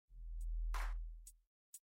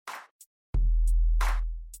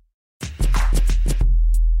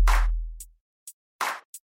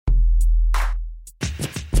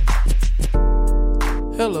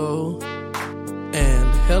Hello,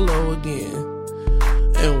 and hello again,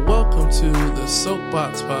 and welcome to the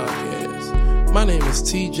Soapbox Podcast. My name is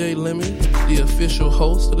TJ Lemon, the official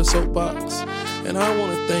host of the Soapbox, and I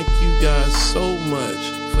want to thank you guys so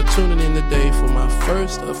much for tuning in today for my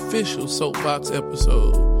first official Soapbox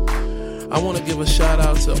episode. I want to give a shout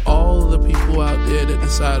out to all the people out there that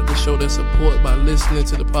decided to show their support by listening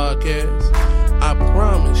to the podcast. I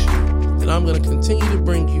promise you that I'm going to continue to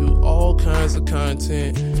bring you all kinds of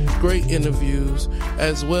content, great interviews,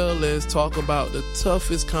 as well as talk about the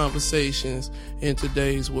toughest conversations in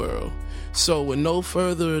today's world. So with no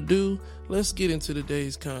further ado, let's get into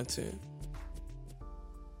today's content.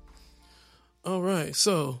 All right,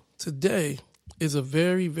 so today is a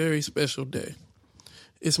very, very special day.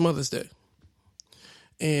 It's Mother's Day.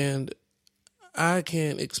 And I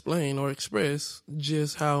can't explain or express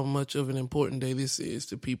just how much of an important day this is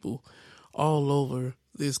to people all over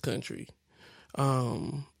this country.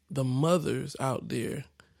 The mothers out there,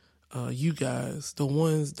 you guys, the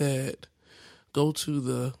ones that go to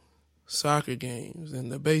the soccer games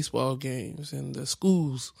and the baseball games and the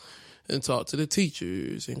schools and talk to the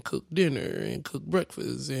teachers and cook dinner and cook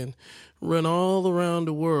breakfast and run all around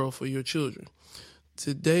the world for your children.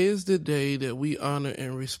 Today is the day that we honor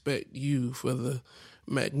and respect you for the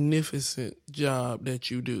magnificent job that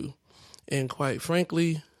you do. And quite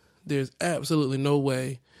frankly, there's absolutely no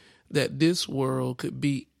way that this world could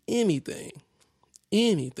be anything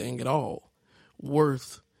at all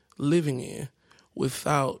worth living in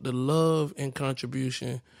without the love and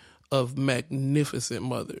contribution of magnificent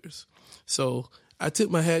mothers. So I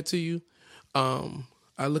tip my hat to you.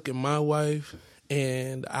 I look at my wife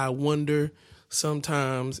and I wonder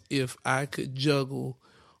sometimes if I could juggle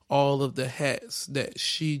all of the hats that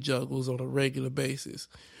she juggles on a regular basis,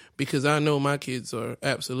 because I know my kids are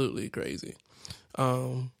absolutely crazy.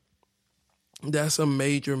 That's a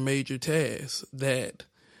major, major task that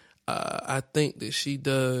I think that she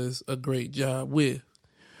does a great job with.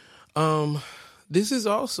 This is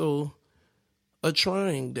also a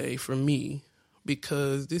trying day for me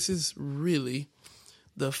because this is really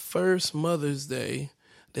the first Mother's Day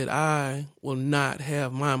that I will not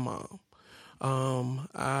have my mom.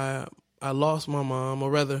 I lost my mom, or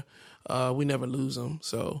rather, we never lose them.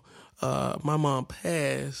 So my mom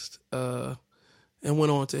passed and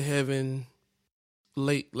went on to heaven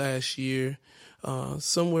late last year,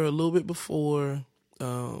 somewhere a little bit before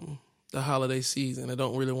the holiday season. I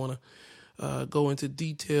don't really want to go into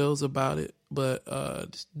details about it, but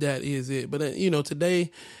that is it. But,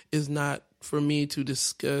 today is not for me to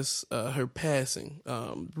discuss her passing.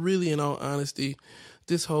 Really, in all honesty,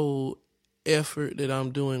 this whole effort that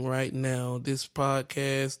I'm doing right now, this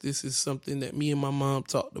podcast, this is something that me and my mom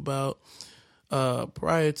talked about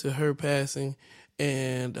prior to her passing,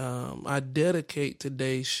 and I dedicate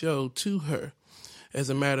today's show to her. As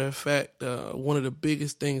a matter of fact, one of the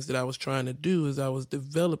biggest things that I was trying to do as I was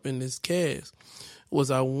developing this cast was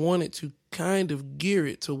I wanted to kind of gear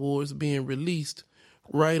it towards being released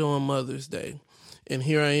right on Mother's Day. And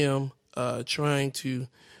here I am trying to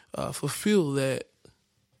fulfill that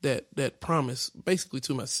promise basically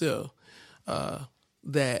to myself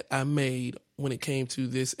that I made when it came to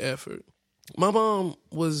this effort. My mom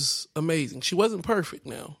was amazing. She wasn't perfect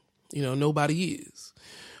now. Nobody is.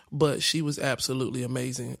 But she was absolutely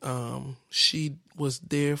amazing. She was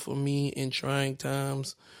there for me in trying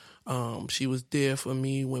times. She was there for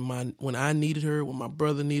me when I needed her, when my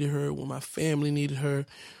brother needed her, when my family needed her,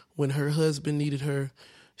 when her husband needed her.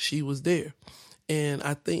 She was there. And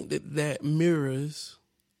I think that mirrors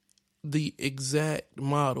the exact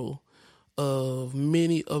model of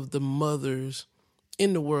many of the mothers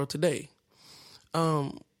in the world today.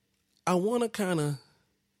 I want to kind of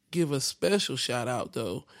give a special shout out,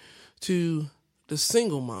 though, to the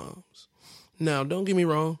single moms. Now, don't get me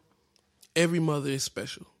wrong. Every mother is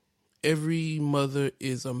special. Every mother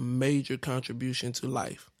is a major contribution to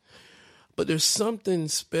life. But there's something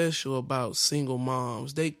special about single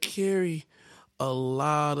moms. They carry a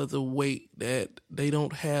lot of the weight that they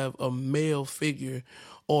don't have a male figure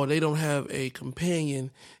or they don't have a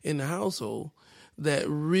companion in the household that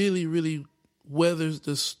really, really weathers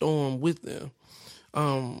the storm with them.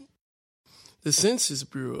 The Census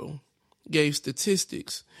Bureau gave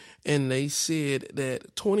statistics, and they said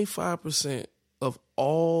that 25% of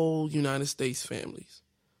all United States families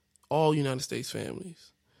are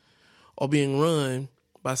being run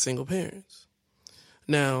by single parents.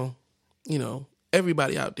 Now,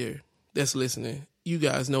 everybody out there that's listening, you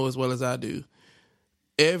guys know as well as I do,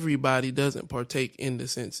 everybody doesn't partake in the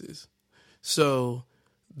census. So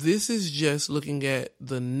this is just looking at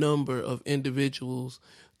the number of individuals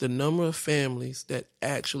the number of families that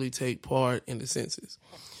actually take part in the census.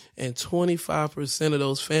 And 25% of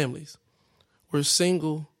those families were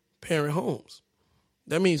single parent homes.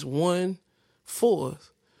 That means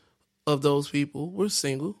 1/4 of those people were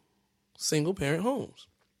single parent homes.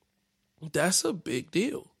 That's a big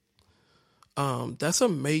deal. That's a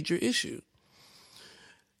major issue.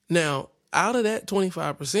 Now, out of that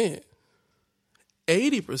 25%,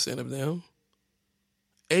 80% of them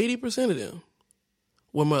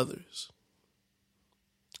were mothers.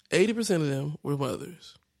 80% of them were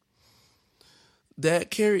mothers.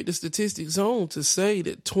 That carried the statistics on to say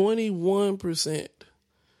that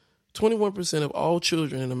 21% of all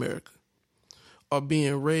children in America are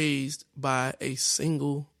being raised by a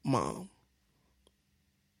single mom.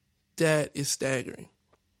 That is staggering.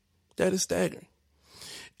 That is staggering.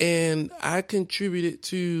 And I contributed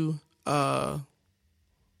to the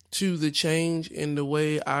change in the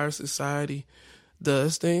way our society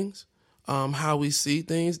does things, how we see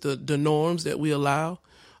things, the norms that we allow.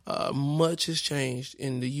 Much has changed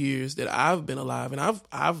in the years that I've been alive, and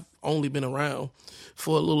I've only been around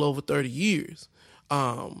for a little over 30 years.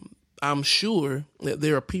 I'm sure that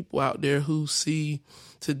there are people out there who see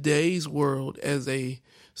today's world as a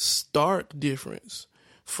stark difference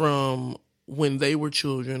from when they were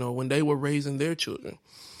children or when they were raising their children.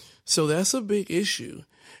 So that's a big issue,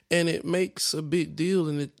 and it makes a big deal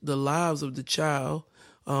in the lives of the child,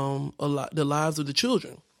 the lives of the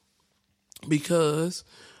children, because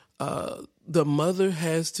the mother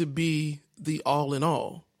has to be the all in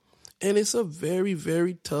all, and it's a very,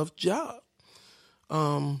 very tough job.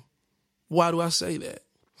 Why do I say that?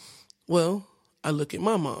 Well, I look at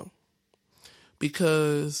my mom,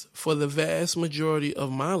 because for the vast majority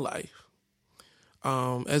of my life,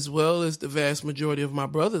 as well as the vast majority of my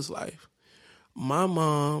brother's life, my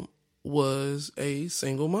mom was a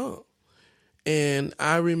single mom. And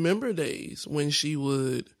I remember days when she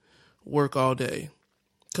would work all day,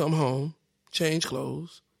 come home, change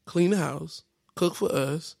clothes, clean the house, cook for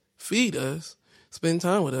us, feed us, spend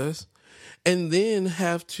time with us, and then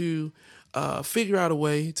have to figure out a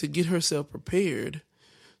way to get herself prepared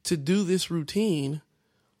to do this routine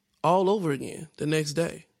all over again the next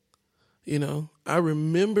day. You know, I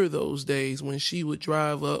remember those days when she would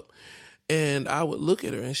drive up and I would look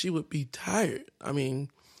at her and she would be tired. I mean,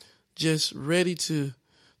 just ready to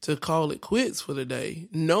call it quits for the day,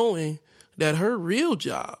 knowing that her real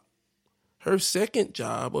job, her second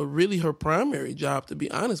job, or really her primary job, to be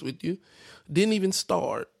honest with you, didn't even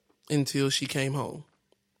start until she came home.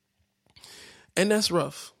 And that's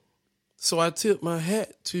rough. So I tip my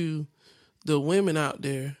hat to the women out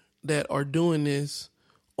there that are doing this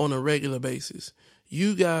on a regular basis.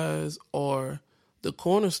 You guys are the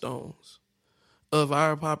cornerstones of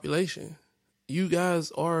our population. You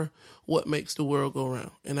guys are what makes the world go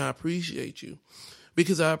round. And I appreciate you,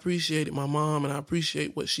 because I appreciated my mom and I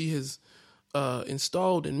appreciate what she has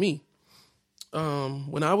installed in me.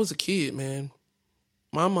 When I was a kid, man,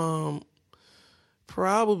 my mom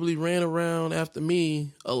probably ran around after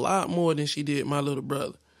me a lot more than she did my little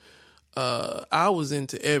brother. I was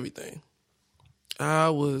into everything. I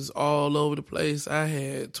was all over the place. I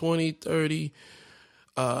had 20, 30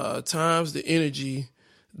 times the energy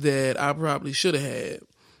that I probably should have had,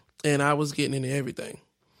 and I was getting into everything.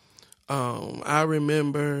 I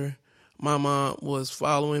remember my mom was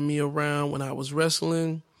following me around when I was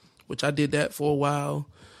wrestling, which I did that for a while.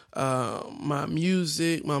 My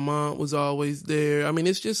music, my mom was always there. I mean,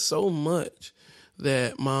 it's just so much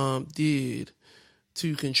that mom did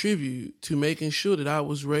to contribute to making sure that I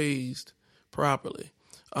was raised properly.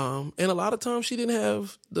 And a lot of times she didn't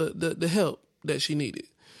have the help that she needed.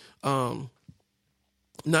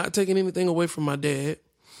 Not taking anything away from my dad,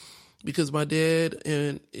 because my dad,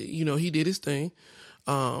 and he did his thing.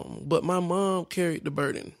 But my mom carried the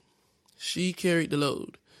burden. She carried the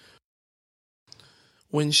load.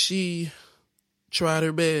 When she tried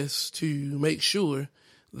her best to make sure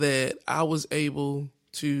that I was able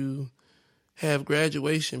to have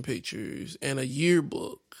graduation pictures and a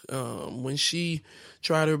yearbook, when she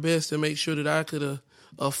tried her best to make sure that I could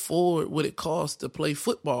afford what it cost to play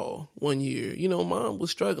football one year, mom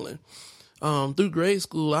was struggling. Through grade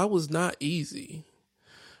school, I was not easy.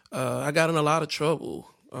 I got in a lot of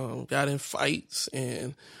trouble, got in fights,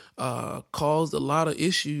 and caused a lot of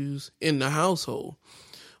issues in the household.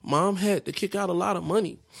 Mom had to kick out a lot of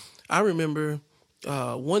money. I remember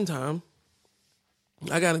one time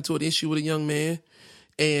I got into an issue with a young man,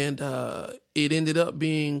 and it ended up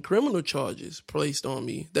being criminal charges placed on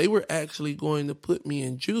me. They were actually going to put me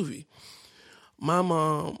in juvie. My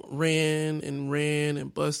mom ran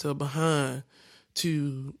and busted her behind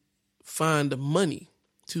to find the money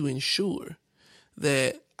to ensure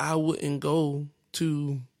that I wouldn't go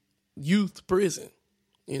to youth prison.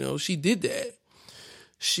 She did that.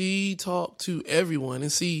 She talked to everyone.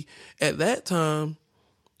 And see, at that time,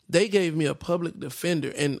 they gave me a public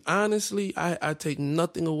defender. And honestly, I take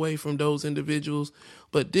nothing away from those individuals,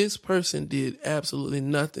 but this person did absolutely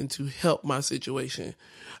nothing to help my situation.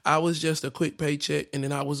 I was just a quick paycheck, and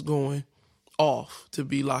then I was going off to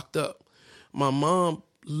be locked up. My mom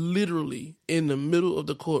literally in the middle of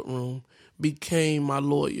the courtroom became my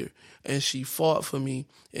lawyer, and she fought for me,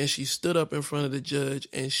 and she stood up in front of the judge,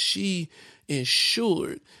 and she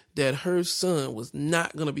ensured that her son was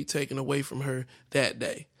not going to be taken away from her that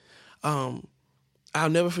day. I'll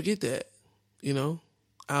never forget that,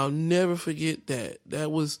 I'll never forget that.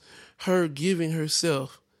 That was her giving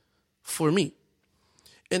herself for me.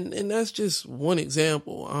 And that's just one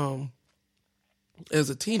example. As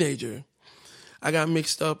a teenager, I got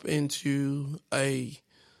mixed up into a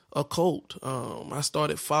cult. I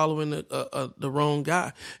started following the wrong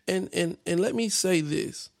guy. And let me say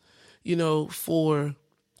this, for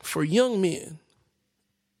young men,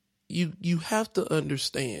 you have to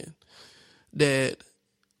understand that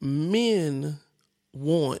men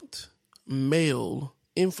want male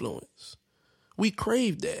influence. We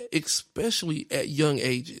crave that, especially at young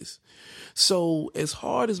ages. So as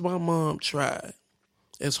hard as my mom tried,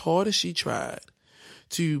 as hard as she tried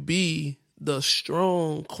to be the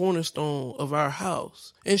strong cornerstone of our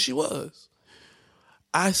house, and she was,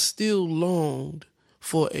 I still longed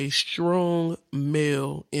for a strong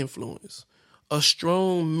male influence, a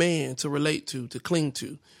strong man to relate to cling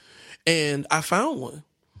to. And I found one.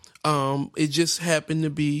 It just happened to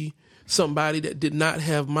be somebody that did not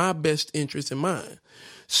have my best interest in mind.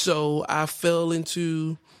 So I fell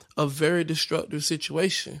into a very destructive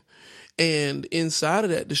situation. And inside of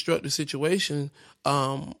that destructive situation,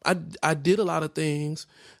 I did a lot of things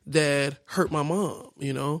that hurt my mom.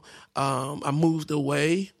 I moved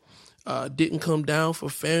away, didn't come down for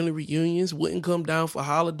family reunions, wouldn't come down for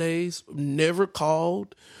holidays, never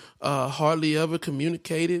called, hardly ever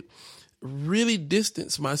communicated, really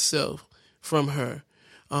distanced myself from her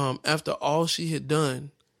after all she had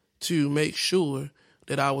done to make sure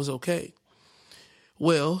that I was okay.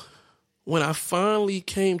 Well, when I finally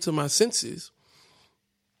came to my senses,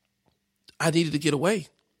 I needed to get away.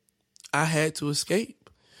 I had to escape.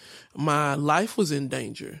 My life was in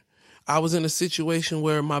danger. I was in a situation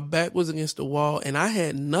where my back was against the wall and I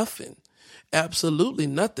had nothing, absolutely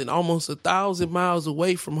nothing, almost 1,000 miles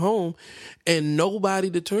away from home and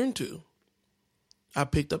nobody to turn to. I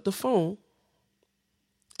picked up the phone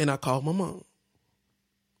and I called my mom.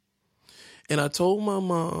 And I told my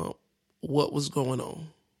mom what was going on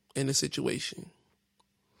in the situation.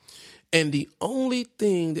 And the only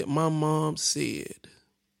thing that my mom said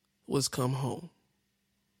was, come home.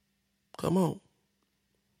 Come home.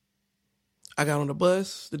 I got on the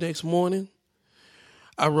bus the next morning.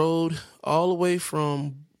 I rode all the way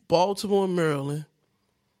from Baltimore, Maryland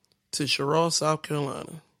to Charlotte, South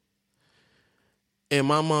Carolina. And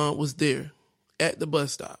my mom was there at the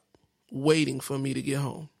bus stop waiting for me to get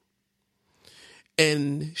home.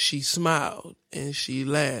 And she smiled and she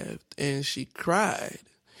laughed and she cried.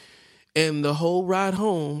 And the whole ride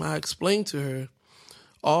home, I explained to her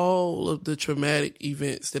all of the traumatic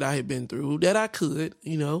events that I had been through that I could,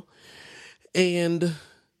 and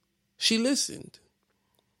she listened.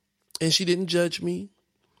 And she didn't judge me.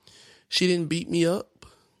 She didn't beat me up.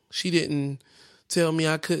 She didn't tell me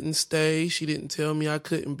I couldn't stay. She didn't tell me I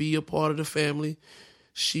couldn't be a part of the family.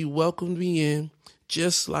 She welcomed me in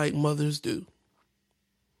just like mothers do.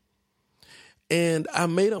 And I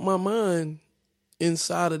made up my mind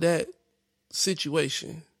inside of that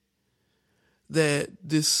situation that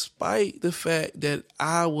despite the fact that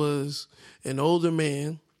I was an older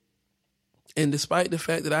man and despite the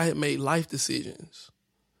fact that I had made life decisions,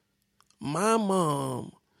 my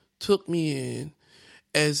mom took me in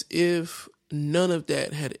as if none of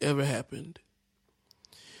that had ever happened.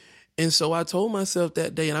 And so I told myself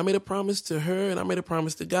that day, and I made a promise to her and I made a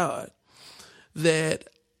promise to God that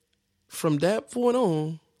from that point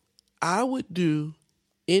on, I would do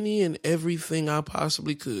any and everything I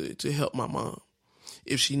possibly could to help my mom.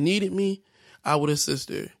 If she needed me, I would assist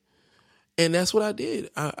her. And that's what I did.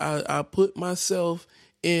 I put myself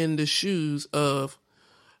in the shoes of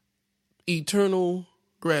eternal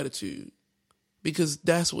gratitude because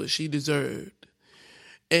that's what she deserved.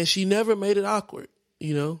 And she never made it awkward,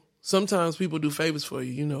 Sometimes people do favors for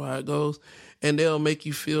you, you know how it goes, and they'll make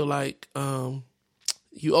you feel like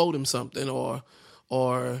you owe them something or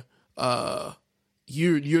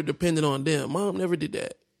you're dependent on them. Mom never did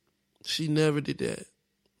that. She never did that.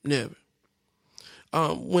 Never.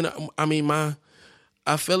 When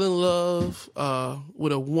I fell in love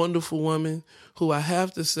with a wonderful woman who I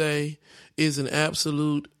have to say is an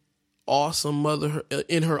absolute awesome mother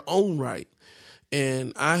in her own right.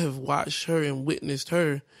 And I have watched her and witnessed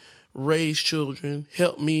her raise children,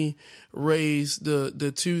 help me raise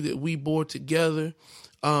the two that we bore together,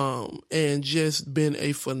 and just been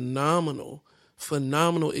a phenomenal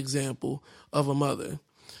example of a mother.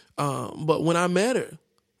 But when I met her,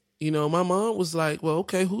 my mom was like, well,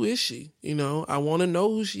 okay, who is she? I want to know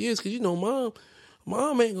who she is. Because,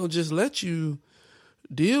 mom ain't going to just let you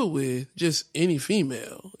deal with just any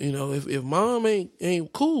female. If mom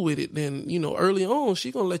ain't cool with it, then, early on,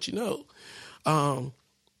 she going to let you know.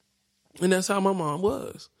 And that's how my mom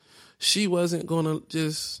was. She wasn't going to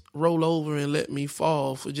just roll over and let me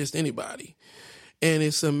fall for just anybody. And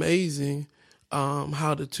it's amazing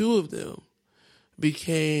how the two of them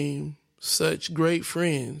became such great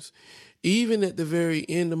friends, even at the very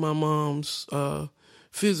end of my mom's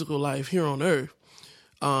physical life here on earth,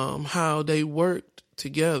 how they worked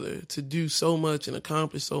together to do so much and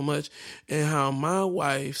accomplish so much, and how my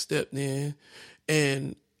wife stepped in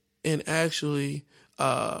and actually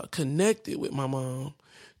connected with my mom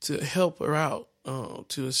to help her out,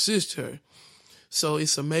 to assist her. So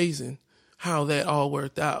it's amazing how that all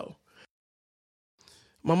worked out.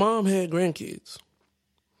 My mom had grandkids.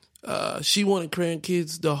 She wanted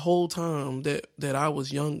grandkids the whole time that I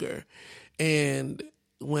was younger. And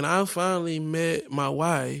when I finally met my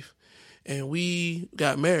wife and we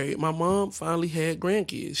got married, my mom finally had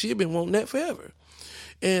grandkids. She had been wanting that forever.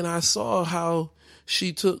 And I saw how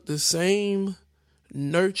she took the same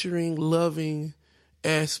nurturing, loving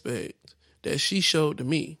aspect that she showed to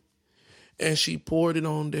me, and she poured it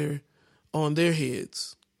on their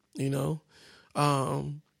heads. My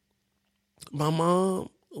mom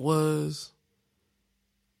was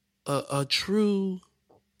a true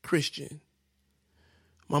Christian.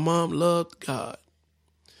 My mom loved God,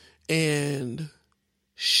 and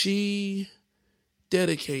she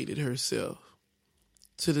dedicated herself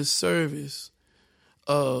to the service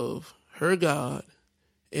of her God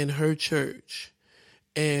and her church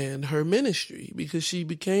and her ministry, because she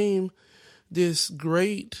became this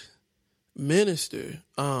great minister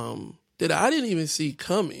that I didn't even see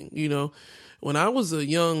coming. When I was a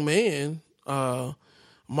young man,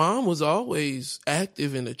 Mom was always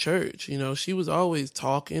active in the church. She was always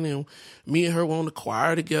talking, and me and her were on the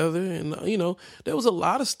choir together. And, there was a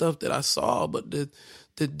lot of stuff that I saw. But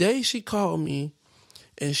the day she called me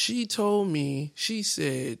and she told me, she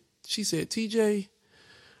said, TJ,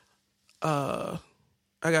 I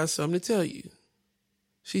got something to tell you.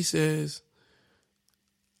 She says,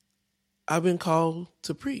 I've been called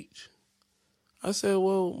to preach. I said,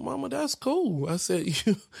 well, Mama, that's cool. I said,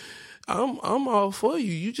 I'm all for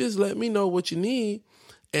you. You just let me know what you need,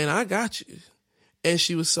 and I got you. And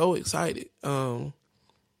she was so excited,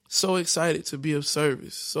 so excited to be of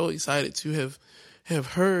service, so excited to have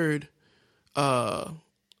heard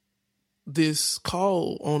this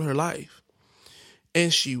call on her life,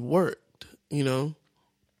 and she worked.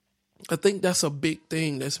 I think that's a big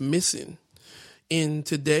thing that's missing in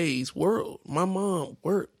today's world. My mom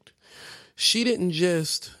worked. She didn't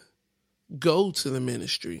just go to the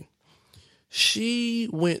ministry. She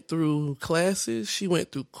went through classes. She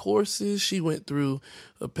went through courses. She went through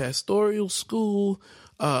a pastoral school.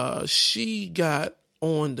 She got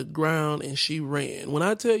on the ground and she ran. When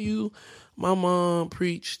I tell you, my mom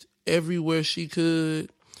preached everywhere she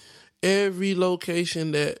could, every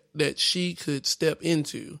location that she could step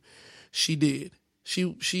into, she did.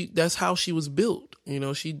 She that's how she was built.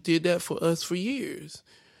 She did that for us for years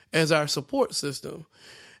as our support system.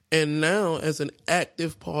 And now, as an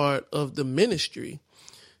active part of the ministry,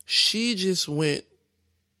 she just went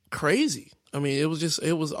crazy. It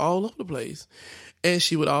was all over the place. And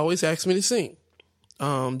she would always ask me to sing.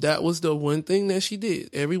 That was the one thing that she did.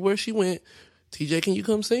 Everywhere she went, TJ, can you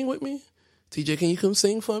come sing with me? TJ, can you come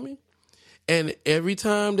sing for me? And every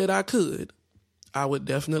time that I could, I would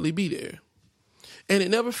definitely be there. And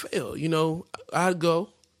it never failed. I'd go,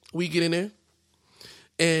 we get in there,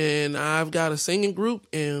 and I've got a singing group,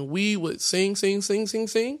 and we would sing.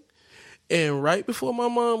 And right before my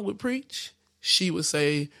mom would preach, she would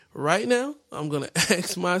say, right now, I'm going to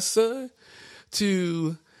ask my son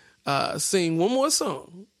to sing one more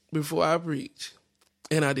song before I preach.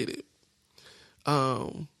 And I did it.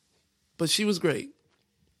 But she was great.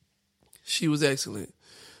 She was excellent.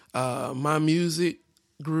 My music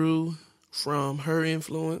grew from her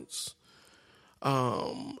influence.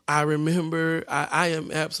 I remember I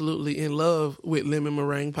am absolutely in love with lemon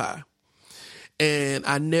meringue pie. And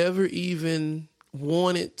I never even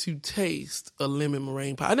wanted to taste a lemon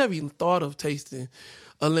meringue pie. I never even thought of tasting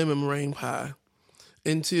a lemon meringue pie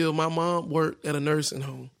until my mom worked at a nursing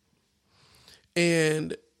home,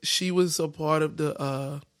 and she was a part of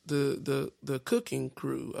the cooking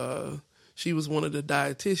crew. She was one of the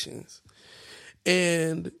dietitians,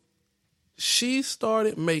 and she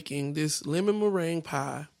started making this lemon meringue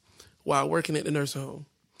pie while working at the nursing home,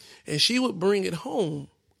 and she would bring it home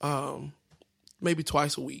maybe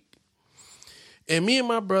twice a week. And me and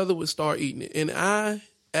my brother would start eating it. And I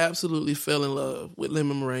absolutely fell in love with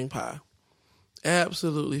lemon meringue pie.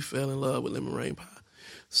 Absolutely fell in love with lemon meringue pie.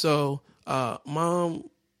 So Mom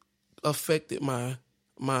affected my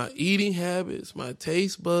eating habits, my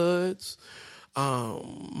taste buds,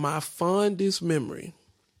 my fondest memory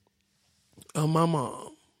of my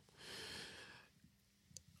mom.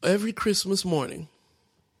 Every Christmas morning,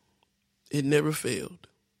 it never failed.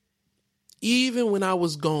 Even when I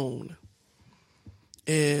was gone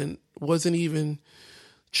and wasn't even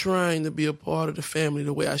trying to be a part of the family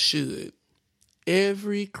the way I should,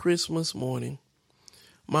 every Christmas morning,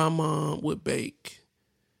 my mom would bake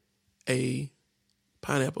a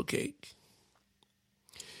pineapple cake.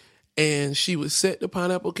 And she would set the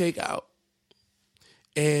pineapple cake out.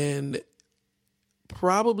 And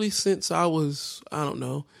probably since I was,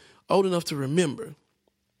 old enough to remember,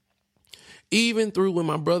 even through when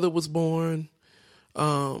my brother was born,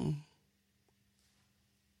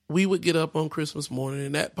 we would get up on Christmas morning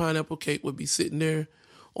and that pineapple cake would be sitting there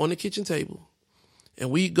on the kitchen table.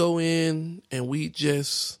 And we'd go in and we'd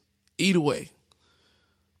just eat away.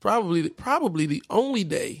 Probably the only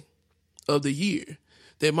day of the year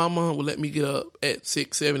that my mom would let me get up at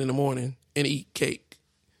 6, 7 in the morning and eat cake.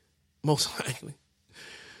 Most likely.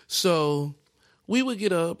 So we would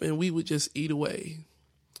get up and we would just eat away.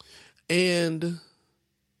 And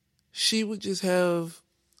she would just have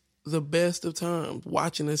the best of times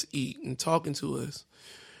watching us eat and talking to us.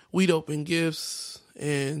 We'd open gifts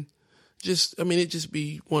and it'd just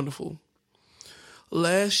be wonderful.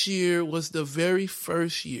 Last year was the very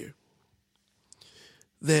first year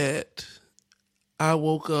that I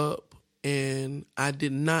woke up and I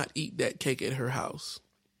did not eat that cake at her house.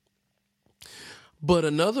 But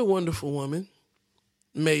another wonderful woman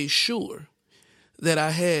made sure that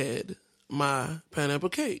I had my pineapple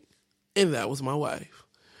cake, and that was my wife.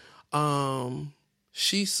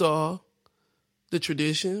 She saw the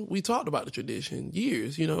tradition. We talked about the tradition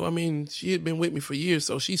years, she had been with me for years,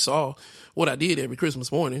 so she saw what I did every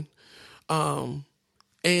Christmas morning.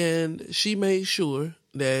 And she made sure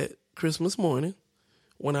that Christmas morning,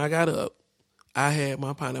 when I got up, I had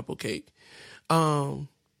my pineapple cake.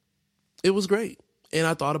 It was great. And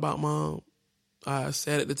I thought about Mom. I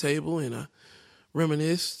sat at the table and I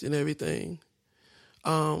reminisced and everything.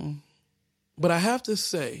 But I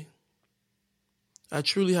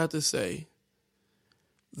truly have to say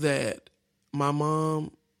that my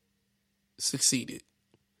mom succeeded.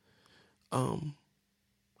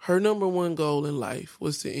 Her number one goal in life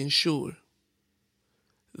was to ensure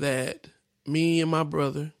that me and my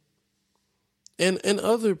brother and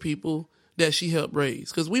other people that she helped raise,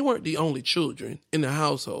 because we weren't the only children in the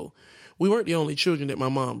household. We weren't the only children that my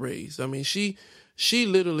mom raised. I mean, she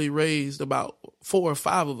literally raised about 4 or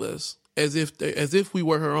 5 of us as if we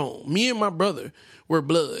were her own. Me and my brother were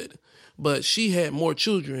blood, but she had more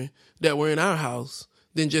children that were in our house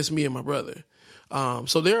than just me and my brother.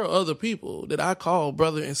 So there are other people that I call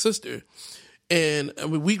brother and sister, and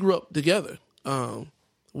we grew up together.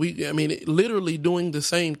 Literally doing the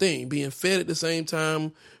same thing, being fed at the same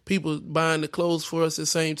time, people buying the clothes for us at the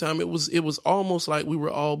same time. It was almost like we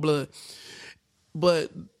were all blood.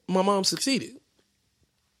 But my mom succeeded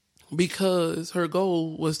because her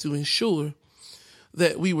goal was to ensure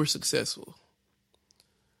that we were successful,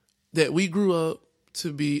 that we grew up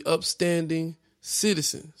to be upstanding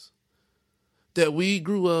citizens, that we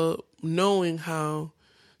grew up knowing how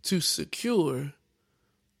to secure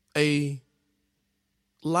a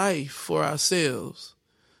life for ourselves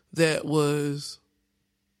that was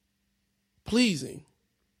pleasing,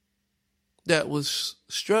 that was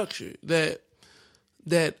structured, that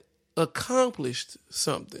accomplished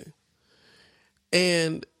something.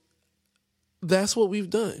 And that's what we've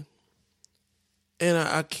done. And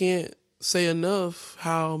I can't say enough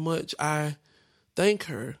how much I thank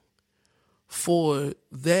her for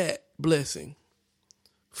that blessing,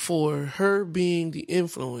 for her being the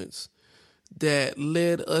influence that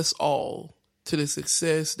led us all to the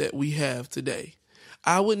success that we have today.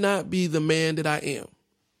 I would not be the man that I am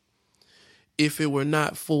if it were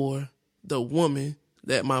not for the woman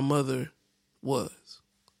that my mother was.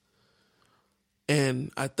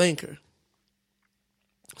 And I thank her.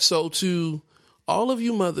 So to all of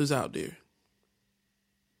you mothers out there,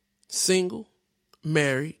 single,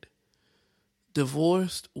 married,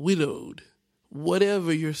 divorced, widowed,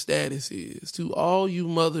 whatever your status is, to all you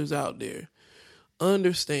mothers out there,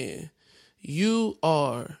 understand you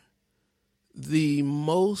are the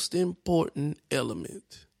most important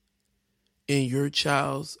element in your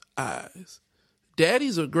child's eyes.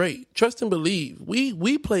 Daddies are great. Trust and believe.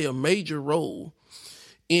 We play a major role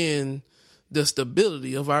in the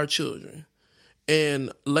stability of our children.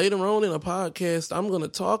 And later on in a podcast, I'm going to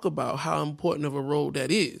talk about how important of a role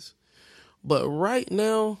that is. But right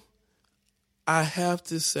now, I have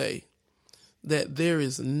to say that there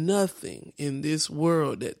is nothing in this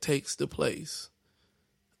world that takes the place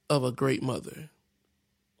of a great mother.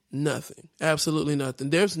 Nothing. Absolutely nothing.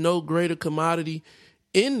 There's no greater commodity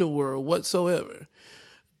in the world whatsoever.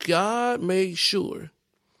 God made sure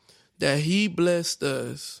that he blessed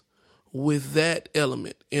us with that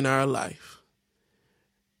element in our life.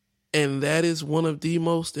 And that is one of the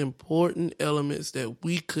most important elements that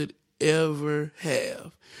we could ever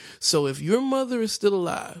have. So if your mother is still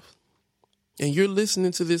alive and you're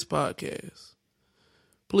listening to this podcast,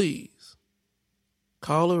 please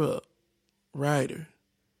call her up, write her,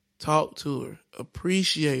 talk to her,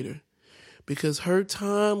 appreciate her, because her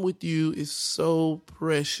time with you is so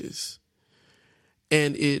precious.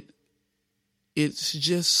 And it's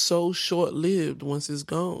just so short-lived once it's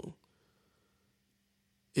gone.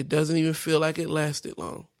 It doesn't even feel like it lasted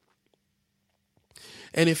long.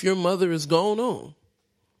 And if your mother is gone on,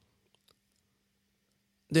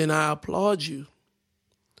 then I applaud you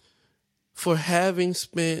for having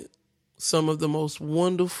spent some of the most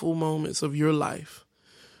wonderful moments of your life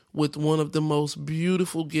with one of the most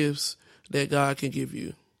beautiful gifts that God can give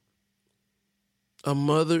you. A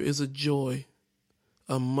mother is a joy.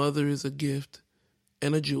 A mother is a gift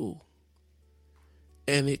and a jewel.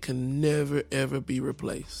 And it can never, ever be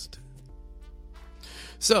replaced.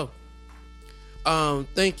 So,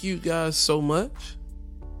 thank you guys so much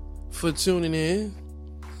for tuning in.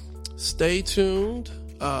 Stay tuned.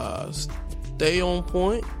 Stay on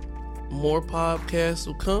point. More podcasts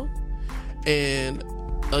will come. And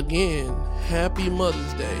again, happy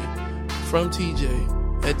Mother's Day from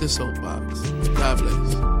TJ at the Soapbox. God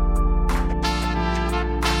bless.